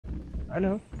I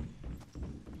know.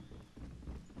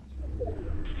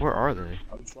 Where are they?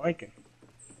 I'm flanking.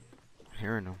 I'm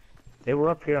hearing them. They were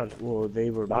up here on. Well, they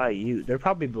were by you. They're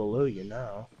probably below you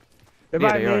now. They're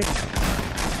Yeah, by they me. are.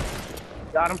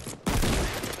 Got him.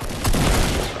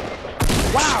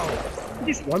 Wow! You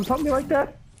just one pump me like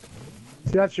that?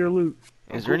 See, that's your loot.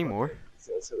 Is there any more?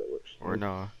 That's how that works. Or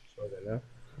no? So they know.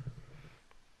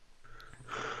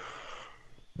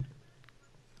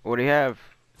 Well, they have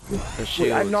a shield,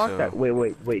 Wait, I knocked so that.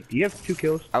 Wait. Do you have 2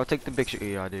 kills? I would take the big shield.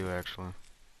 Yeah, I do actually.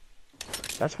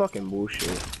 That's fucking bullshit.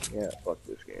 Yeah, fuck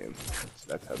this game.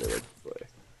 That's how they like to play.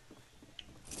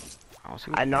 I don't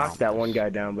see what I the knocked problem that one is. guy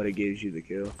down, but it gives you the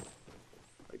kill.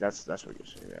 Like that's what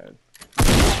gets me mad.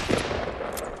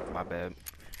 My bad.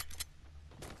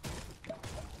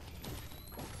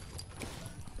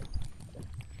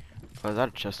 Oh, is that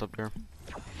a chest up there?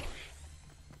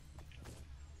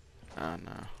 Oh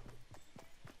no.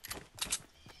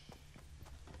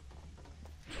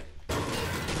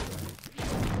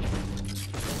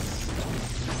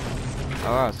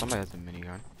 Oh wow, somebody has a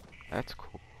minigun. That's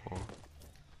cool.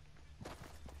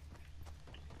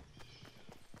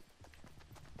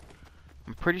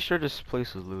 I'm pretty sure this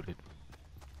place is looted.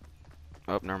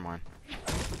 Oh, never mind.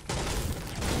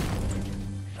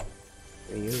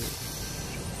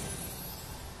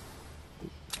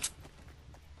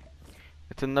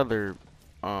 It's another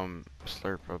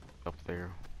slurp up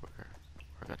there. Where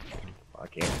I got the thing. I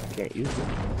can't use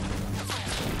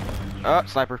it.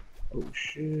 Sniper. Oh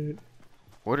shit.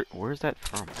 Where's that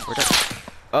from? Where that?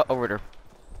 Over there.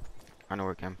 I know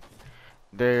where it came.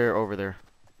 They're over there,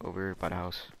 over by the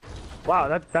house.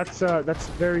 Wow, that's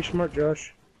very smart,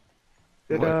 Josh.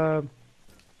 Good What?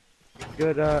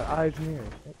 good eyes and ears.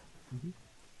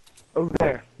 Over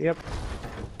there. Yep.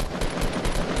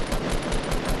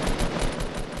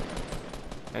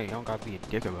 Hey, you don't gotta be a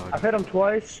dick about I've it. hit him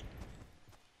twice.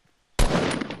 Most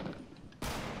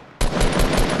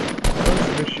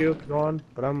of the shield's gone,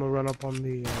 but I'm gonna run up on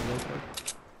the local.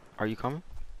 Are you coming?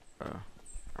 Never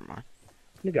mind.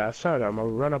 You guys saw that. I'm gonna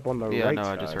run up on the Yeah, right no,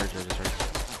 side. I just heard you.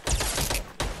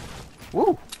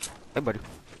 Woo! Hey, buddy.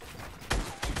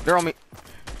 They're on me.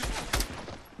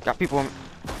 Got people on me.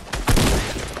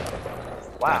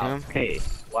 Wow. Got him. Hey.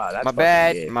 Wow, that's My fucking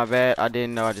bad. big. My bad. I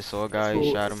didn't know. I just saw a guy.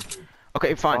 He shot him.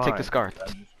 Okay, fine. Take the scar.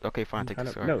 I'm Okay, fine. Take the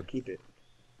scar. No, keep it.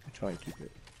 It's fine, keep it.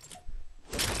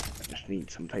 I just need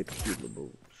some type of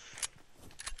healables.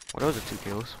 What are the 2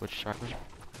 kills? Which shotgun?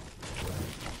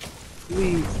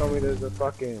 Please tell me there's a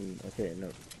fucking. Okay, no.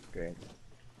 Okay.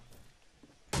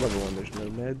 Level 1, there's no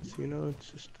meds, you know?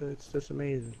 It's just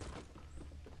amazing.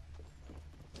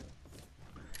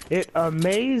 It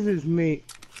amazes me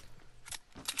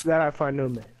that I find no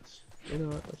meds. You know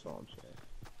what? That's all I'm saying.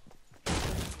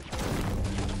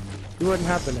 You wouldn't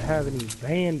happen to have any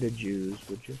bandages,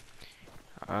 would you?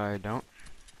 I don't.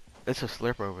 It's a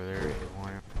slipper over there if you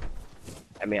want it.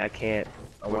 I mean, I can't.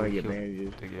 I want to get kill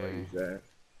bandages. the before I guy. use that.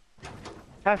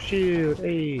 Half shield,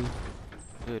 hey.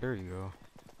 Yeah, there you go.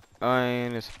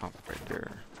 And it's a pump right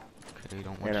there. Okay, you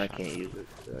don't want And I shot. can't use it,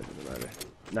 so that doesn't matter.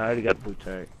 No, I already got blue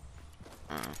tag.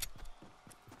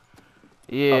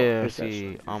 Yeah, there's that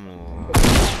see, shot. I'm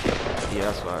yeah,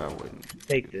 that's why I wouldn't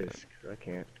Take do this, cause I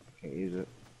can't use it.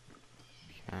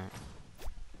 that.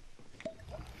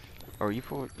 Oh, are you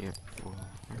full? Yeah, full.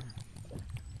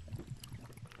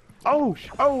 Oh,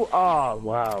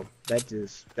 wow. That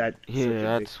such Yeah, a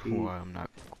that's big why I'm not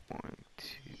going to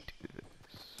do this.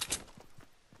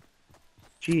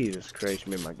 Jesus Christ,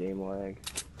 made my game lag.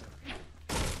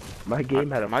 My game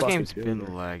had a My fucking game's been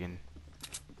tumor. lagging.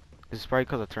 It's probably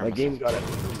because I turned My game myself. got a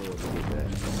tumor when I did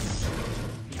that.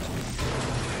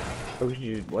 Oh,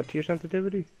 you what to your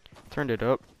sensitivity? Turned it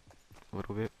up a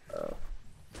little bit. Oh.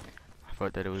 I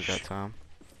thought that it was that time.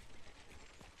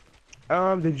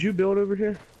 Did you build over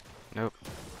here? Nope.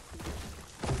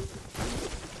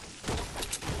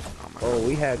 Oh my Oh, god.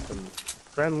 we had some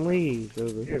friendlies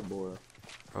over here, boy.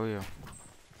 Oh yeah.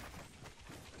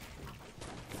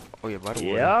 Oh yeah, by the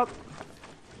way. Yep.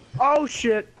 Oh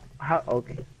shit. How?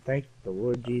 Okay. Thank the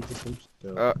Lord Jesus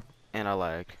himself. And I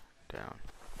lag down.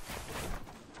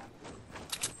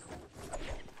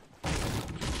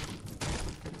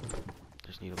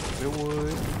 Just need a little bit of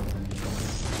wood.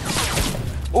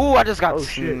 Oh, I just got Oh,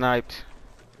 shit. sniped.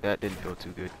 That didn't feel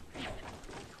too good.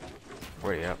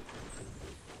 Where you at?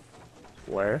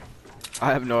 Where?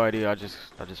 I have no idea. I just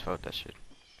felt that shit.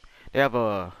 They have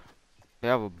a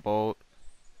bolt.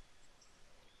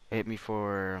 It hit me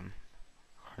for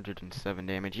 107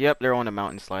 damage. Yep, they're on the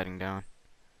mountain sliding down.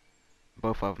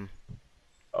 Both of them.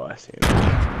 Oh, I see him.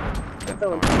 That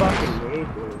was fucking me,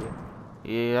 dude.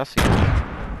 Yeah, I see. 'Em.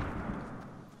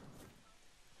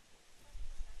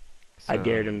 I So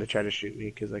dared him to try to shoot me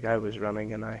because like I was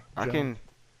running and I I jumped. can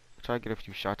try to get a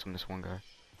few shots on this one guy.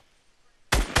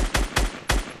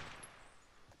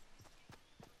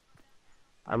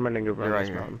 I'm running over They're on right this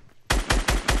here. mountain.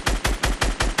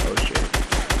 Oh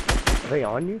shit. Are they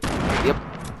on you? Yep.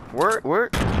 Where?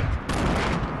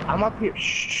 I'm up here.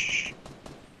 Shh.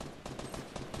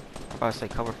 I say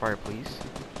cover fire, please.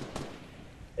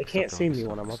 They Stop can't doing see this, me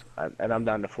when I'm up, sucks. and I'm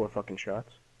down to 4 fucking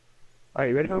shots.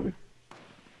 Alright, you ready, Hogan?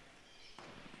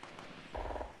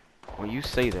 When you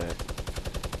say that,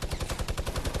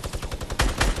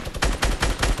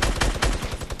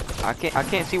 I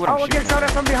can't see what I'm Oh, I shooting get shot at.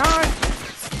 at from behind!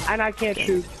 And I can't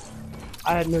shoot.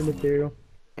 I had no material.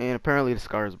 And apparently the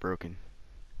scar is broken.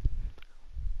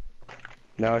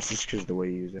 No, it's just because of the way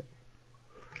you use it.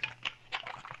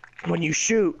 When you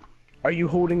shoot, are you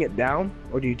holding it down,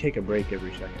 or do you take a break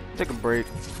every second? Take a break.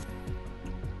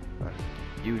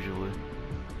 Usually.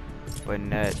 But in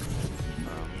that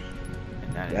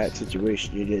That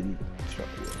situation, you didn't.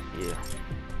 Yeah.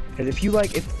 Because if you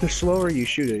like, if the slower you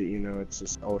shoot it, you know, it's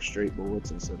just all straight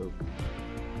bullets instead of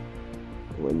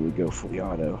when you go fully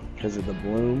auto. Because of the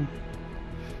bloom.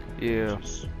 Yeah.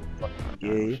 Just I know what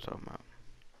yay. you're talking about.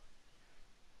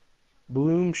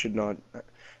 Bloom should not.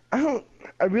 I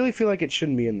really feel like it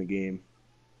shouldn't be in the game.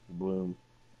 Bloom.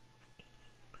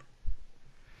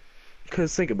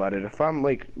 Because think about it, if I'm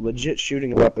like legit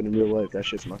shooting a weapon in real life, that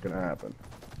shit's not gonna happen.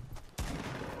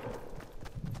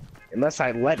 Unless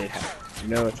I let it happen.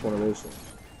 You know, it's one of those things.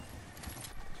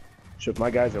 So if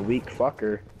my guy's a weak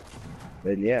fucker,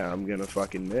 then yeah, I'm gonna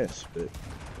fucking miss, but...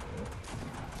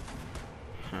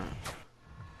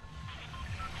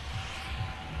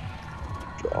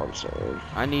 I'm sorry.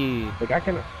 I need Like, I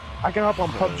can hop on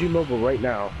PUBG Mobile right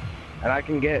now, and I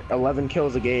can get 11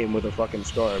 kills a game with a fucking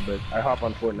scar, but I hop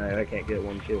on Fortnite and I can't get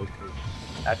 1 kill.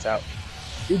 That's out.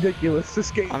 Ridiculous,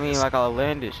 this game. I mean, like, I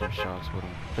landed some shots with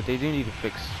them, but they do need to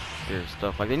fix their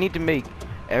stuff. Like, they need to make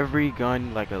every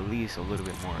gun, like, at least a little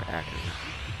bit more accurate.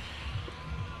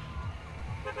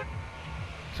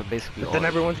 So basically, But then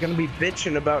everyone's gonna be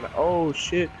bitching about, oh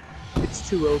shit, it's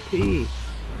too OP.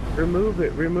 Remove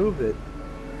it, remove it.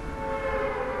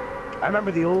 I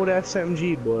remember the old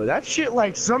SMG, boy. That shit,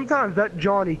 like, sometimes that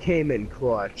Johnny came in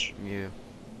clutch. Yeah.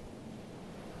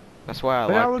 That's why I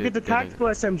But like now look at the tactical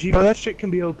SMG, bro. That shit can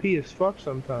be OP as fuck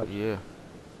sometimes. Yeah.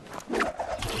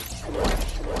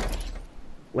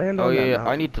 Land Oh on that yeah, mountain.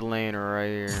 I need to land right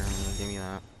here. Give me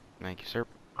that. Thank you, sir.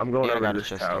 I'm going Yeah, I over got a this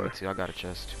chest. tower. Give me too. I got a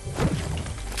chest.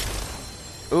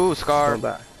 Ooh, scar. Going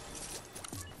back.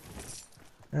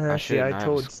 I See, shouldn't. I I have a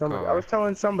told somebody. I was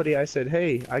telling somebody. I said,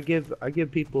 "Hey, I give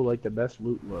people like the best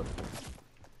loot look."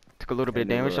 Took a little bit of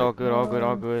And they were damage. All like, good. All good.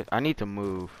 All good. I need to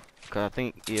move, cause I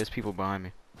think there's people behind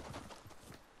me.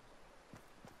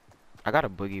 I got a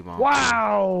boogie bomb.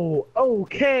 Wow!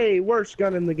 Okay, worst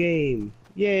gun in the game.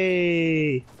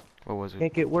 Yay! What was it?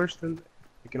 Can't get worse than.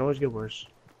 It can always get worse.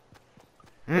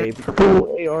 Mm. A purple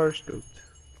AR scoped.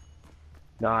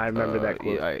 No, I remember that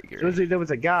quote. Yeah, I agree. So there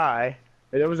was a guy,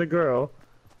 or there was a girl,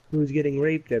 who was getting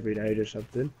raped every night or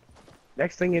something.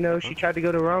 Next thing you know, she tried to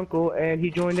go to her uncle, and he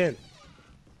joined in.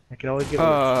 It can always get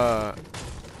worse.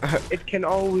 It can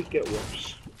always get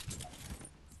worse.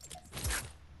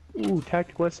 Ooh,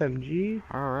 tactical SMG.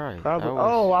 All right. Probably. That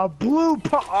was... Oh, a blue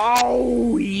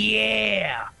oh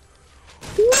yeah!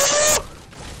 Woo!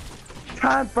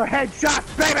 Time for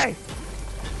headshots, baby!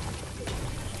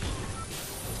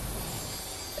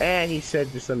 And he said,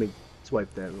 just let me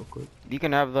swipe that real quick. You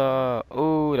can have the.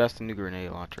 Oh, that's the new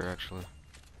grenade launcher, actually.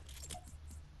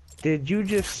 Did you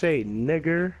just say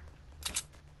nigger?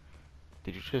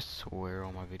 Did you just swear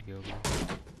on my video?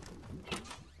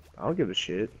 I don't give a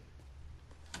shit.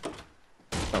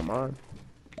 Come on.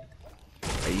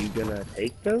 Are you gonna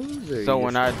take those? Or So you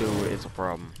when just I do it, it's a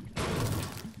problem.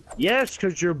 Yes,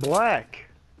 because you're black.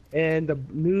 And the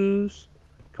news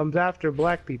comes after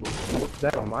black people.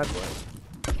 That's on my part.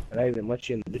 And I even let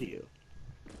you in the video.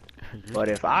 But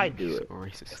if I do it,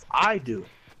 Racist. I do it.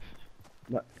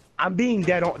 No, I'm being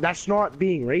dead on. That's not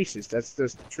being racist. That's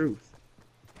just the truth.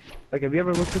 Like, have you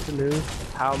ever looked at the news?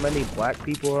 How many black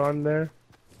people are on there?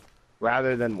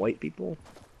 Rather than white people?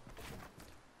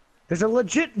 There's a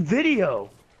legit video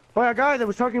by a guy that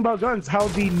was talking about guns. How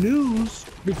the news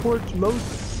reports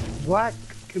most black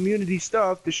community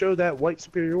stuff to show that white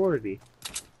superiority.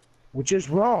 Which is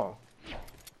wrong.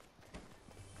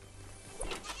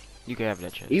 You can have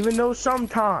that chest. Even though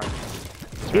sometimes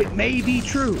it may be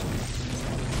true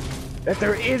that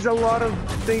there is a lot of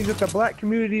things that the black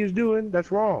community is doing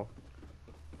that's wrong.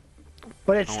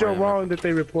 But it's still wrong that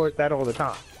they report that all the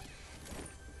time.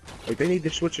 Like, they need to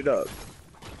switch it up.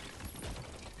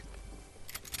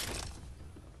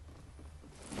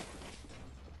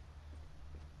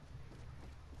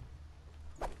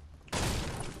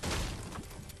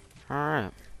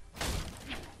 Alright.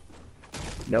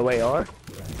 No AR?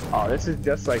 Oh, this is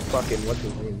just like fucking what's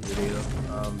his name video.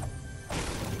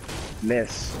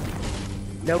 Miss.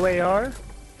 No AR?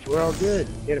 We're all good.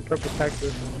 Get a purple pack for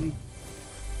SMG.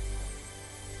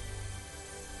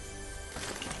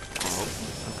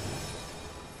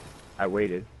 I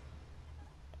waited.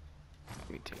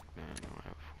 Let me take that. I don't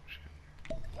have full shit.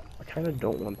 I kind of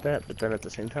don't want that, but then at the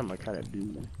same time, I kind of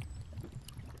do.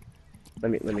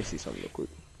 Let me see something real quick.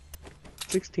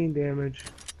 16 damage.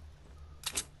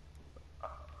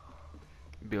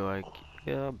 Be like,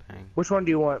 yeah, bang. Which one do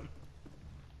you want? What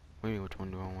do you mean, which one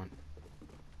do I want?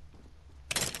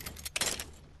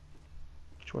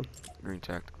 Which one? Green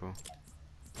tactical.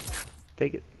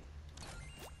 Take it.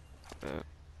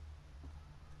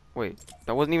 Wait,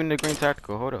 that wasn't even the green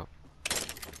tactical. Hold up.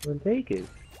 Then take it.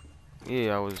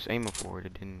 Yeah, I was aiming for it.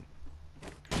 It didn't.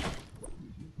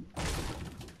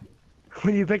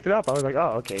 When you picked it up, I was like,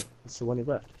 oh, okay. That's the one you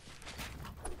left.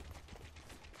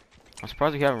 I'm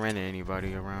surprised we haven't ran into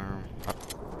anybody around.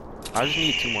 I just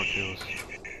need 2 more kills.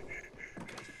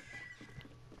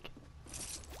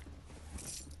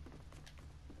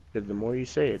 Because the more you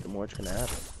say it, the more it's gonna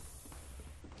happen.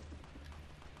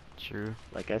 True.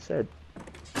 Like I said.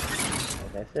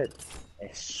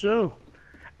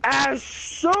 As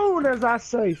soon as I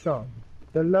say something,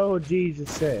 the Lord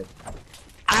Jesus said,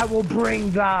 I will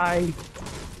bring thy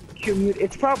community.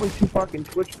 It's probably 2 fucking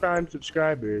Twitch Prime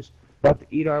subscribers about to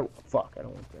eat our. Fuck, I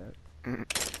don't want that.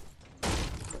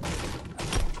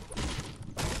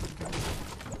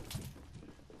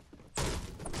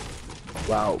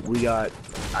 Wow,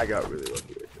 I got really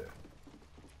lucky right there.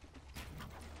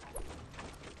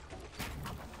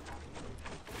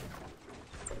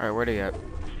 Alright, where they at?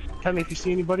 Tell me if you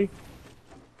see anybody.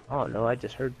 Oh no, I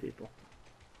just heard people.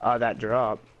 That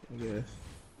drop, I guess.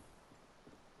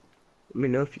 Let me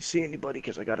know if you see anybody,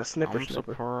 cause I got a snipper. I'm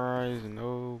surprised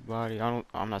nobody. I'm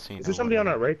not seeing. Is there somebody on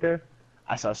our right there?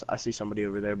 I see somebody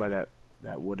over there by that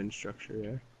wooden structure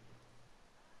there.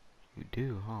 You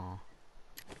do, huh?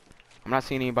 I'm not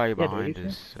seeing anybody behind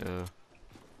us.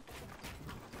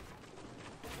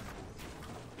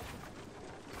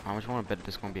 How much want to bet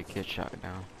this gonna be a kid shot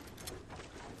down?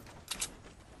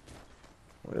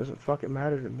 Well, it doesn't fucking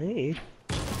matter to me.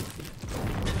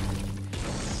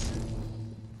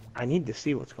 I need to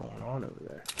see what's going on over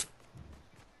there.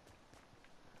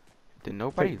 Did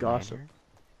nobody Like gossip?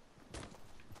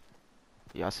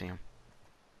 Yeah, I see him.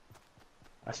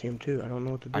 I see him too. I don't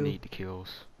know what to do. I need the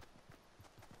kills.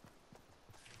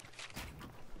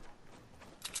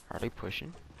 Are they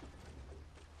pushing?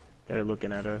 They're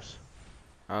looking at us.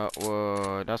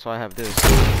 Well, that's why I have this.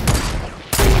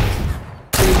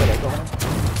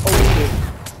 Oh shit!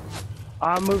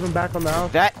 I'm moving back on the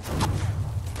house. That.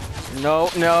 No.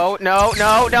 Oh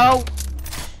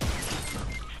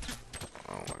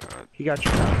my god. He got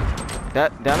you.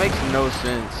 That makes no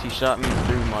sense. He shot me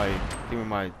through my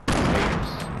layers.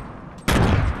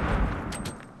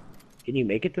 Can you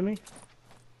make it to me?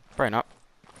 Probably not.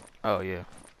 Oh yeah,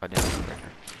 I didn't.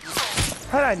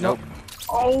 How did I know? Nope.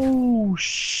 Oh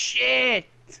shit!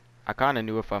 I kind of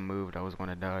knew if I moved, I was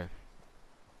gonna die.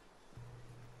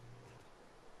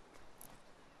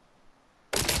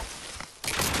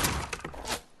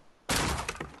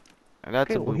 And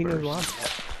that's Okay, a well, blue he knows burst. why.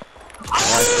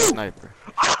 That's a sniper.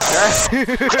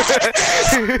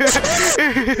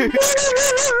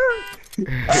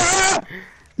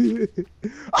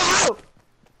 Oh!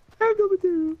 I'm coming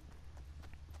to.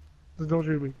 Just don't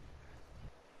shoot me.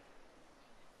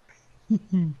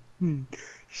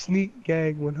 Sneak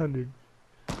gag 100.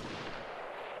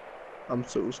 I'm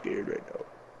so scared right now.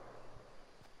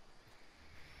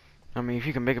 I mean, if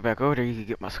you can make it back over there, you can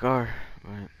get my scar.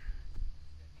 But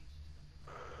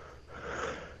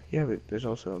Yeah, but there's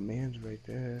also a man's right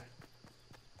there.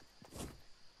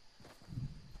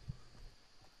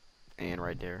 and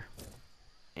right there,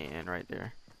 and right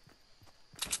there.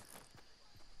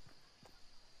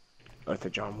 Oh, it's a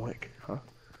John Wick, huh?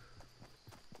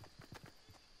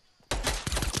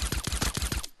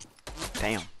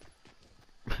 Damn.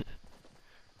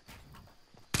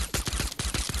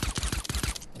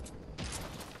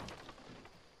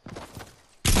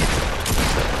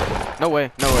 No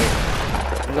way, no way.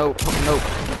 Nope,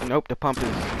 the pump is,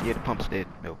 yeah, the pump's dead.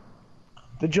 Nope.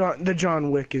 The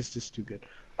John Wick is just too good.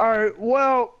 Alright,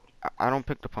 well... I don't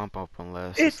pick the pump up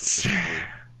unless...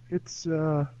 It's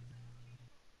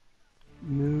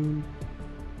noon.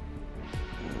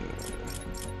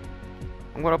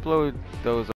 I'm gonna upload those